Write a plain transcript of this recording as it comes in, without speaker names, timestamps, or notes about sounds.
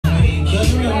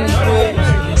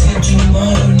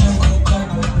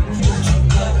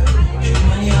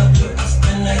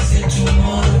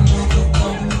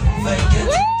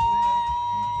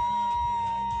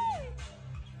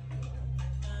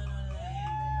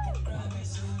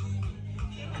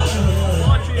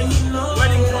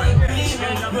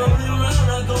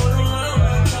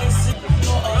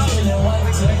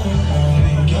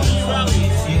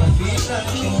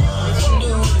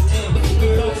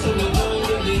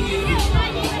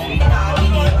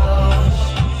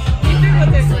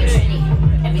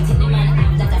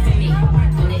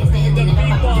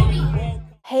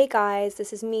Hey guys,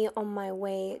 this is me on my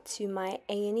way to my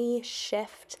A&E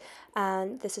shift,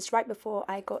 and this is right before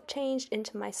I got changed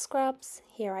into my scrubs.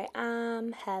 Here I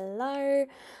am, hello.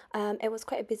 It was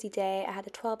quite a busy day. I had a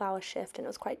 12-hour shift and it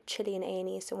was quite chilly in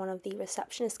A&E, so one of the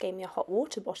receptionists gave me a hot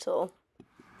water bottle.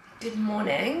 Good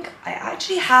morning. I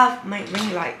actually have my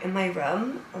ring light in my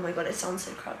room. Oh my god, it sounds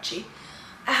so crouchy.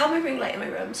 I have my ring light in my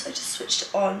room, so I just switched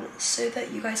it on so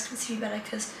that you guys can see me better,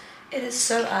 because it is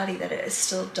so early that it is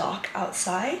still dark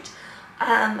outside.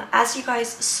 As you guys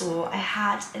saw, I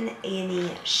had an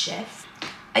A&E shift.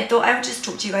 I thought I would just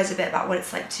talk to you guys a bit about what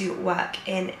it's like to work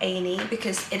in A&E,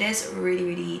 because it is really,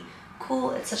 really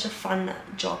cool. It's such a fun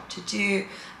job to do,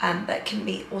 but it can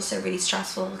be also really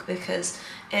stressful because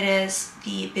it is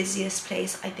the busiest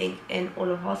place, I think, in all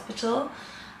of hospital.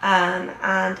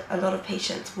 And a lot of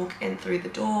patients walk in through the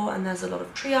door, and there's a lot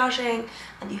of triaging,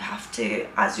 and you have to,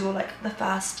 as you're like the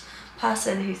first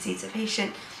person who sees a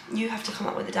patient, you have to come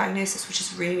up with a diagnosis, which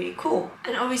is really, really cool.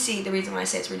 And obviously the reason why I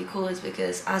say it's really cool is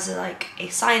because as a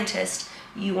scientist,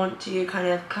 you want to kind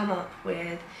of come up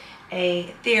with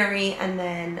a theory and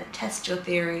then test your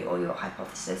theory or your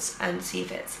hypothesis and see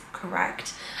if it's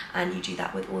correct, and you do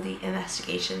that with all the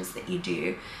investigations that you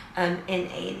do in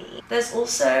A&E. There's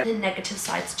also the negative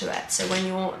sides to it. So when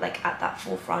you're like at that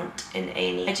forefront in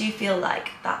A&E, I do feel like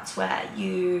that's where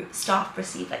staff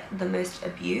receive like the most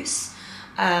abuse,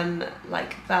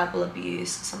 like verbal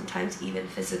abuse, sometimes even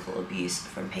physical abuse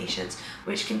from patients,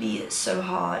 which can be so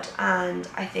hard. And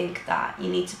I think that you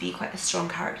need to be quite a strong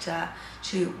character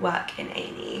to work in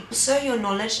A&E. So your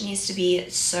knowledge needs to be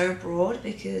so broad,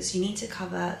 because you need to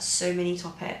cover so many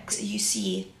topics. You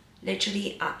see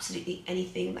literally absolutely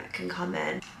anything that can come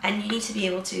in, and you need to be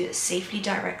able to safely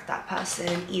direct that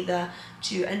person either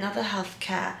to another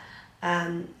healthcare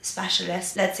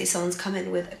specialist. Let's say someone's come in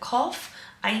with a cough.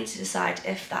 I need to decide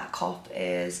if that cough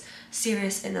is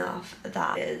serious enough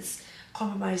that is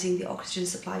compromising the oxygen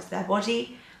supply to their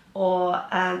body, or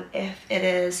if it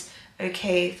is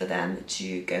okay for them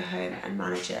to go home and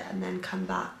manage it and then come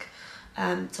back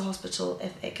to hospital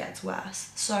if it gets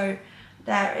worse. So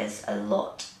there is a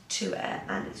lot to it,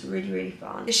 and it's really, really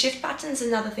fun. The shift pattern is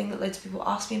another thing that loads of people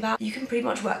ask me about. You can pretty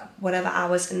much work whatever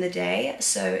hours in the day.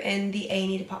 So in the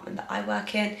A&E department that I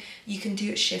work in, you can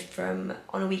do a shift on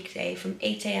a weekday from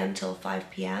 8 AM till 5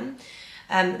 PM.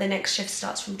 The next shift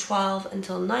starts from 12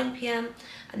 until 9 PM,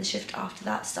 and the shift after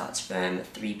that starts from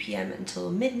 3 PM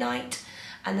until midnight,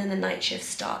 and then the night shift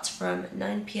starts from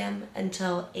 9 PM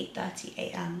until 8:30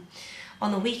 AM.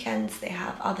 On the weekends, they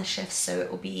have other shifts, so it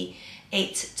will be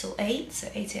 8 till 8, so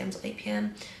 8 AM till 8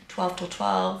 PM, 12 till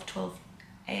 12, 12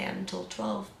 AM till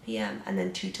 12 PM, and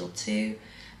then 2 till 2,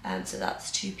 so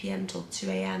that's 2 PM till 2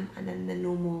 AM, and then the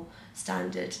normal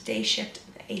standard day shift,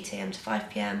 8 AM to 5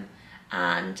 PM,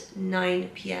 and 9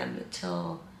 PM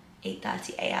till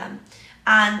 8:30 AM.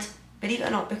 And believe it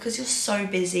or not, because you're so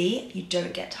busy, you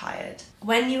don't get tired.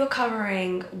 When you are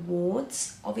covering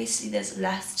wards, obviously there's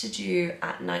less to do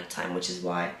at nighttime, which is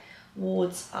why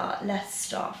wards are less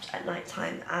staffed at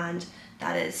nighttime, and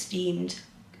that is deemed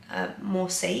more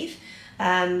safe.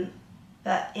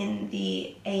 But in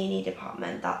the A&E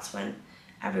department, that's when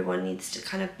everyone needs to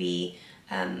kind of be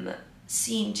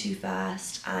seen to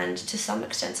first, and to some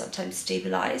extent sometimes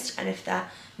stabilised, and if they're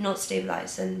not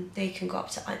stabilised, then they can go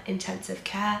up to intensive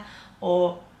care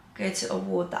or go to a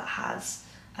ward that has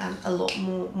a lot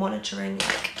more monitoring,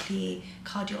 like the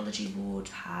cardiology ward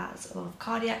has a lot of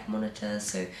cardiac monitors.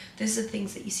 So those are the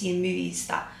things that you see in movies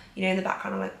that, you know, in the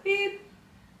background are like beep,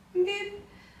 beep.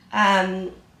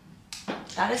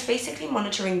 That is basically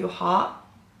monitoring your heart,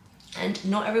 and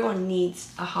not everyone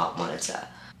needs a heart monitor.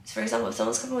 So for example, if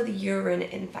someone's coming with a urine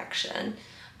infection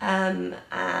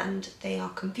and they are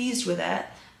confused with it,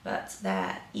 but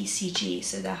their ECG,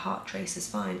 so their heart trace, is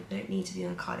fine, they don't need to be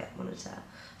on a cardiac monitor.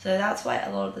 So that's why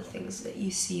a lot of the things that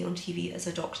you see on TV as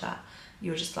a doctor,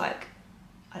 you're just like,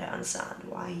 I don't understand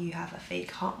why you have a fake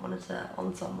heart monitor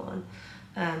on someone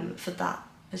for that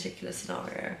particular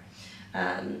scenario.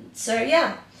 So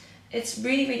yeah, it's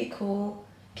really, really cool,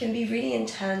 can be really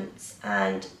intense,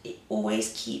 and always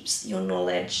keeps your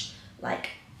knowledge like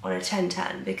on a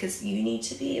 10/10, because you need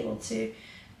to be able to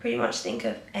pretty much think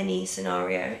of any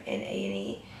scenario in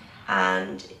A&E,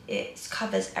 and it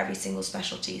covers every single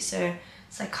specialty. So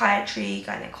psychiatry,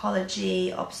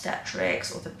 gynecology,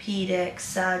 obstetrics, orthopedics,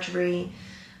 surgery,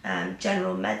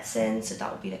 general medicine, so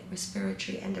that would be like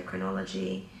respiratory,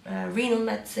 endocrinology, renal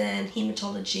medicine,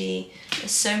 hematology.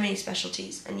 There's so many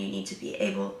specialties, and you need to be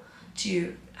able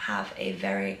to have a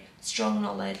very strong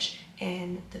knowledge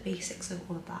in the basics of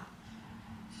all of that.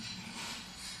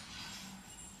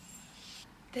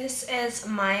 This is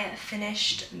my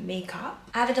finished makeup.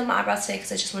 I haven't done my eyebrows today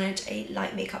because I just wanted a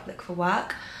light makeup look for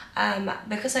work.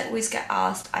 Because I always get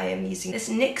asked, I am using this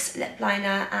NYX lip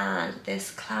liner and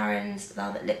this Clarins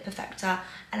Velvet Lip Perfector,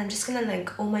 and I'm just going to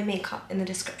link all my makeup in the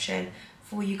description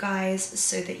for you guys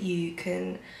so that you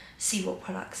can see what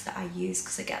products that I use,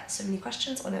 because I get so many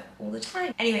questions on it all the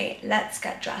time. Anyway, let's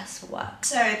get dressed for work.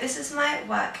 So this is my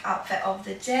work outfit of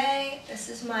the day. This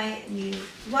is my new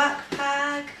work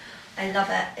bag. I love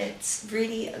it. It's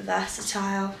really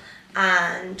versatile,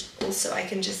 and also I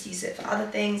can just use it for other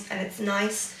things, and it's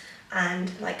nice and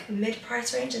like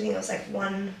mid-price range. I think it was like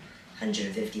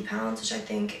 £150, which I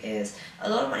think is a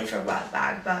lot of money for a work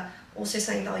bag, but also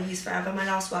something that I'll use forever. My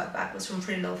last work bag was from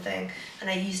Pretty Little Thing, and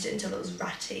I used it until it was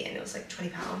ratty, and it was like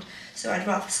 £20. So I'd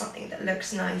rather something that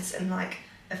looks nice in like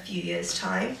a few years'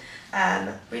 time.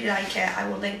 Really like it. I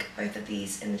will link both of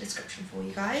these in the description for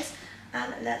you guys.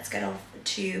 And let's get off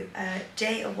to a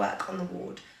day of work on the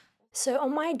ward. So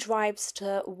on my drives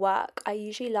to work, I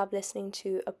usually love listening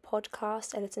to a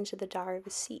podcast. I listen to The Diary of a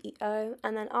CEO,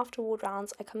 and then after ward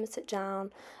rounds, I come and sit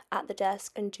down at the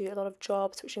desk and do a lot of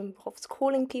jobs, which involves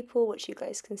calling people, which you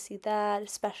guys can see there,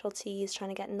 specialties, trying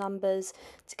to get numbers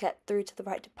to get through to the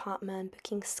right department,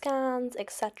 booking scans,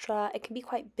 etc. It can be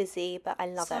quite busy, but I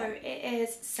love it. So it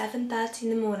is 7:30 in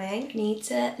the morning. I need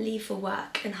to leave for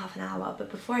work in half an hour, but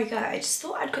before I go, I just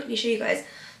thought I'd quickly show you guys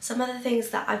some of the things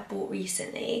that I've bought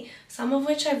recently, some of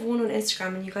which I've worn on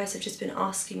Instagram, and you guys have just been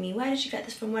asking me, where did you get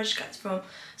this from, where did you get this from?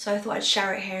 So I thought I'd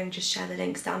share it here and just share the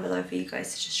links down below for you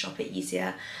guys to just shop it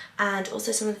easier. And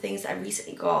also some of the things that I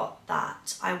recently got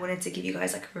that I wanted to give you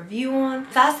guys like a review on.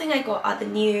 First thing I got are the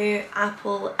new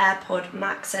Apple Airpod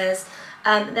Maxes.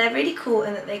 They're really cool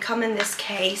in that they come in this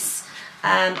case.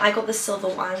 I got the silver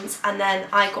ones, and then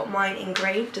I got mine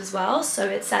engraved as well. So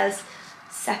it says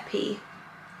Seppi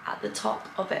at the top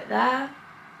of it there,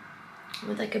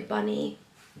 with like a bunny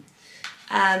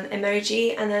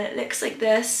emoji, and then it looks like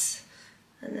this,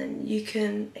 and then you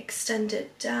can extend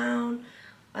it down,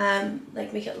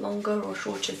 like make it longer or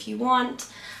shorter if you want.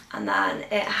 And then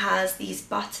it has these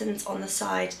buttons on the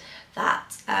side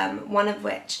that one of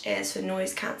which is for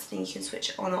noise cancelling, you can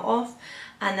switch it on or off,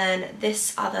 and then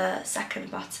this other second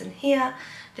button here,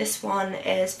 this one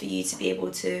is for you to be able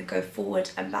to go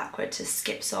forward and backward to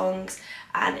skip songs,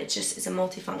 and it just is a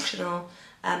multifunctional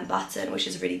button, which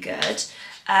is really good.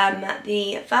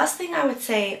 The first thing I would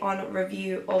say on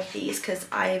review of these, because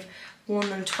I've worn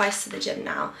them twice to the gym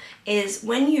now, is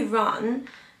when you run,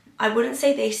 I wouldn't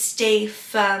say they stay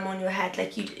firm on your head.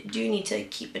 Like, you do need to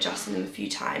keep adjusting them a few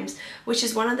times, which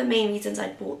is one of the main reasons I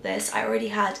bought this. I already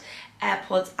had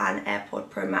AirPods and AirPod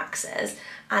Pro Maxes,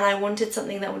 and I wanted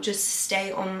something that would just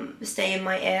stay in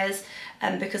my ears,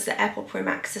 because the AirPod Pro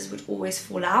Maxes would always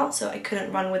fall out, so I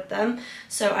couldn't run with them.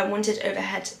 So I wanted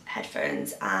overhead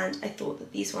headphones, and I thought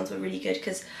that these ones were really good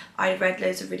because I read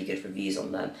loads of really good reviews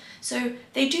on them. So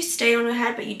they do stay on your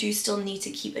head, but you do still need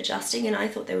to keep adjusting, and I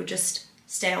thought they would just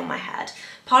stay on my head.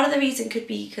 Part of the reason could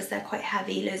be because they're quite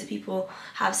heavy. Loads of people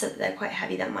have said that they're quite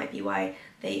heavy. That might be why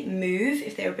they move.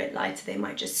 If they're a bit lighter, they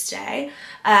might just stay.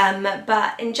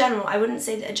 But in general, I wouldn't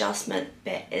say the adjustment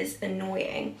bit is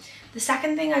annoying. The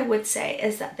second thing I would say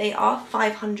is that they are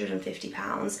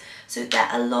 £550, so they're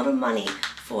a lot of money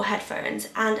for headphones,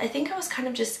 and I think I was kind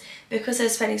of just, because I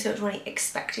was spending so much money,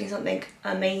 expecting something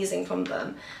amazing from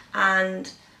them,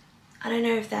 and I don't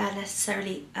know if they're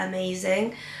necessarily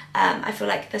amazing. I feel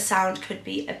like the sound could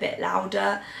be a bit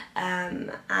louder,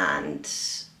 and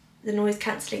the noise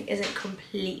cancelling isn't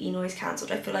completely noise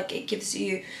cancelled. I feel like it gives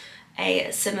you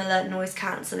a similar noise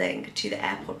cancelling to the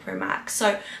AirPod Pro Max.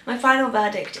 So my final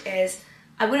verdict is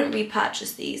I wouldn't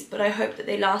repurchase these, but I hope that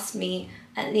they last me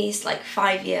at least like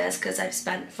 5 years, because I've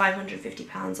spent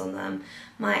 £550 on them.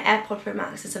 My AirPod Pro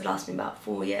Maxes have lasted me about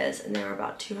 4 years, and they were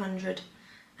about £250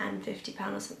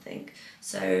 or something.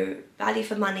 So value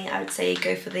for money, I would say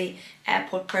go for the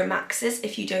AirPod Pro Maxes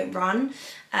if you don't run,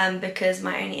 because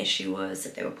my only issue was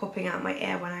that they were popping out my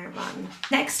ear when I run.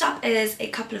 Next up is a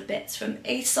couple of bits from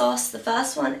ASOS. The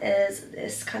first one is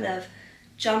this kind of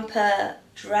jumper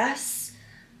dress.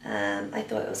 I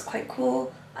thought it was quite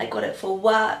cool. I got it for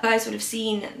work. You guys would have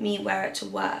seen me wear it to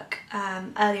work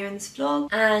earlier in this vlog,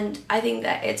 and I think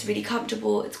that it's really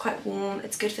comfortable, it's quite warm,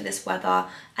 it's good for this weather,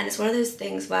 and it's one of those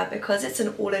things where because it's an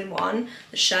all-in-one,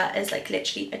 the shirt is like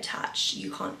literally attached, you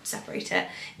can't separate it.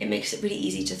 It makes it really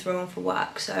easy to throw on for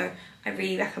work, so I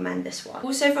really recommend this one.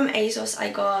 Also from ASOS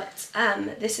I got,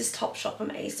 this is Topshop from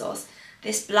ASOS,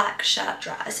 this black shirt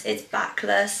dress. It's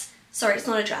backless. Sorry, it's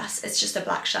not a dress, it's just a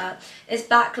black shirt. It's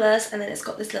backless, and then it's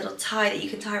got this little tie that you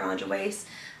can tie around your waist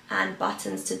and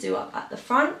buttons to do up at the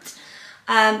front.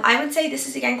 I would say this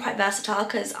is again quite versatile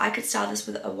because I could style this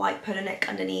with a white polo neck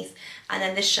underneath and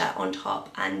then this shirt on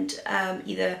top, and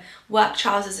either work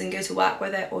trousers and go to work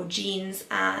with it, or jeans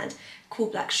and cool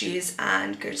black shoes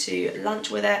and go to lunch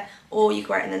with it, or you can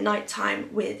wear it in the night time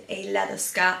with a leather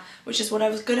skirt, which is what I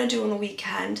was gonna do on the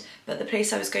weekend, but the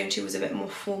place I was going to was a bit more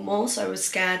formal, so I was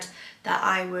scared that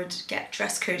I would get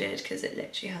dress coded because it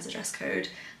literally has a dress code,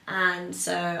 and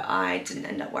so I didn't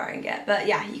end up wearing it. But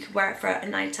yeah, you could wear it for a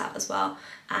night out as well,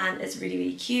 and it's really,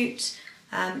 really cute.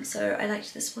 So I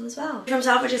liked this one as well. From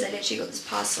Selfridges, I literally got this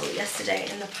parcel yesterday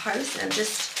in the post, and I've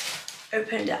just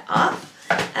opened it up.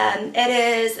 It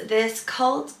is this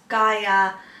Cult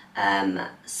Gaia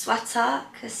sweater,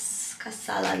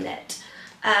 Kasala knit.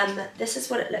 This is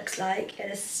what it looks like.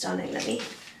 It is stunning. Let me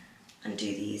undo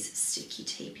these sticky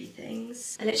tapey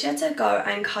things. I literally had to go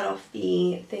and cut off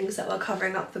the things that were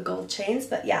covering up the gold chains,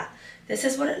 but yeah, this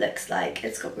is what it looks like.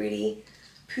 It's got really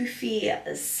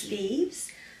poofy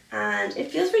sleeves, and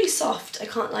it feels really soft, I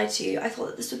can't lie to you. I thought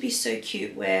that this would be so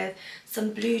cute with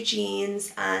some blue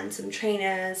jeans and some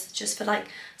trainers, just for like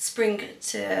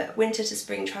winter to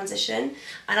spring transition.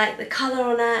 I like the colour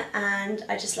on it, and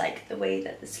I just like the way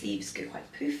that the sleeves go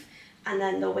quite poof, and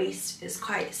then the waist is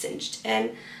quite cinched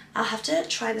in. I'll have to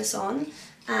try this on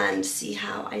and see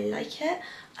how I like it,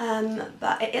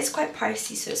 but it is quite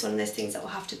pricey, so it's one of those things that will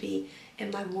have to be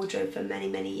in my wardrobe for many,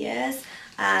 many years.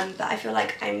 But I feel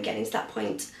like I'm getting to that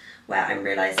point where I'm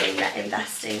realising that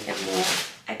investing in more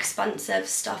expensive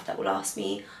stuff that will last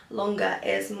me longer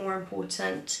is more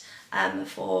important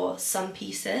for some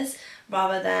pieces,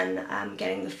 rather than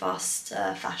getting the fast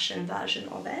fashion version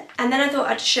of it. And then I thought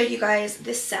I'd show you guys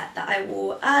this set that I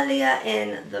wore earlier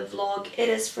in the vlog. It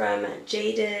is from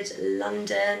Jaded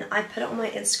London. I put it on my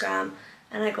Instagram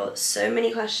and I got so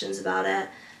many questions about it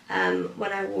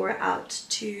when I wore it out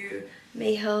to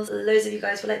Mayhills. Loads of you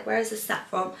guys were like, where is this set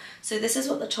from? So this is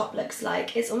what the top looks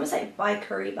like. It's almost like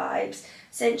bikery vibes,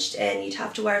 cinched in. You'd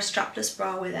have to wear a strapless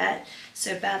bra with it,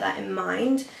 so bear that in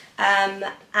mind.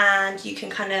 And you can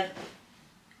kind of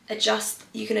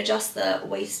adjust the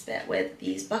waist bit with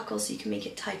these buckles, so you can make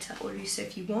it tighter or looser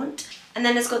if you want. And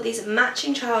then it's got these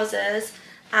matching trousers,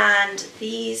 and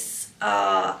these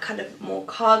are kind of more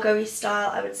cargo-y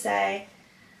style, I would say.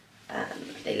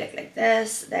 They look like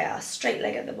this. They are straight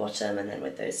leg at the bottom, and then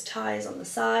with those ties on the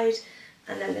side.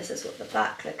 And then this is what the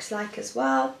back looks like as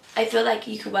well. I feel like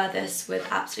you could wear this with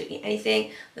absolutely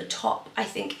anything. The top, I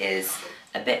think, is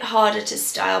a bit harder to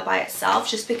style by itself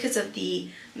just because of the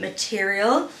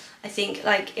material. I think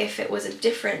like if it was a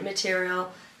different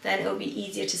material, then it would be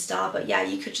easier to style. But yeah,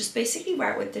 you could just basically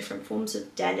wear it with different forms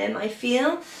of denim, I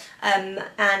feel. And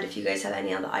if you guys have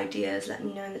any other ideas, let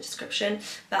me know in the description.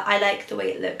 But I like the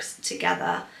way it looks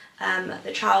together.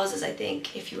 The trousers, I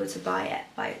think, if you were to buy it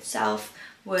by itself,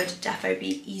 would definitely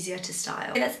be easier to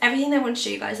style. Okay, that's everything I want to show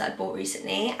you guys that I bought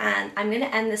recently, and I'm going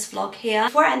to end this vlog here.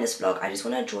 Before I end this vlog, I just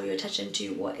want to draw your attention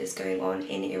to what is going on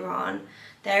in Iran.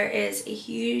 There is a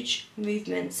huge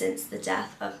movement since the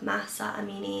death of Mahsa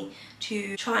Amini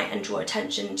to try and draw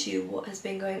attention to what has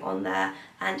been going on there,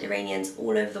 and Iranians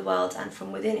all over the world and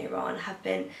from within Iran have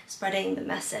been spreading the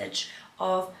message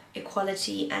of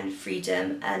equality and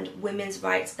freedom and women's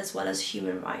rights as well as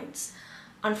human rights.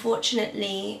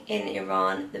 Unfortunately, in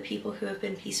Iran, the people who have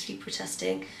been peacefully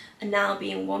protesting are now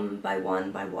being one by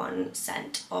one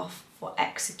sent off for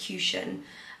execution.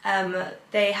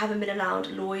 They haven't been allowed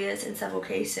lawyers in several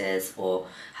cases, or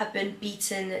have been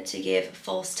beaten to give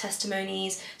false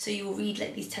testimonies. So you will read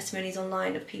like these testimonies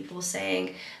online of people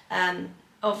saying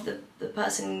of the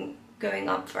person going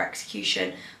up for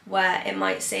execution, where it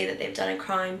might say that they've done a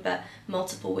crime, but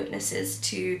multiple witnesses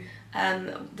to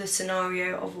the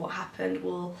scenario of what happened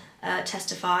will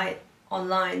testify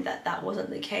online that that wasn't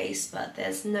the case, but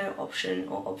there's no option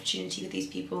or opportunity with these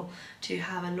people to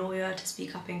have a lawyer to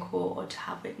speak up in court or to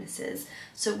have witnesses.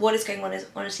 So what is going on is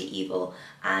honestly evil,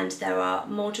 and there are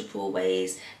multiple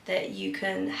ways that you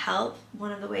can help.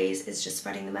 One of the ways is just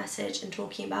spreading the message and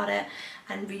talking about it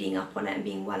and reading up on it and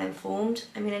being well informed.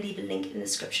 I'm going to leave a link in the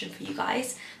description for you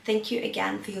guys. Thank you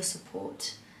again for your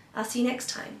support. I'll see you next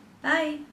time. Bye!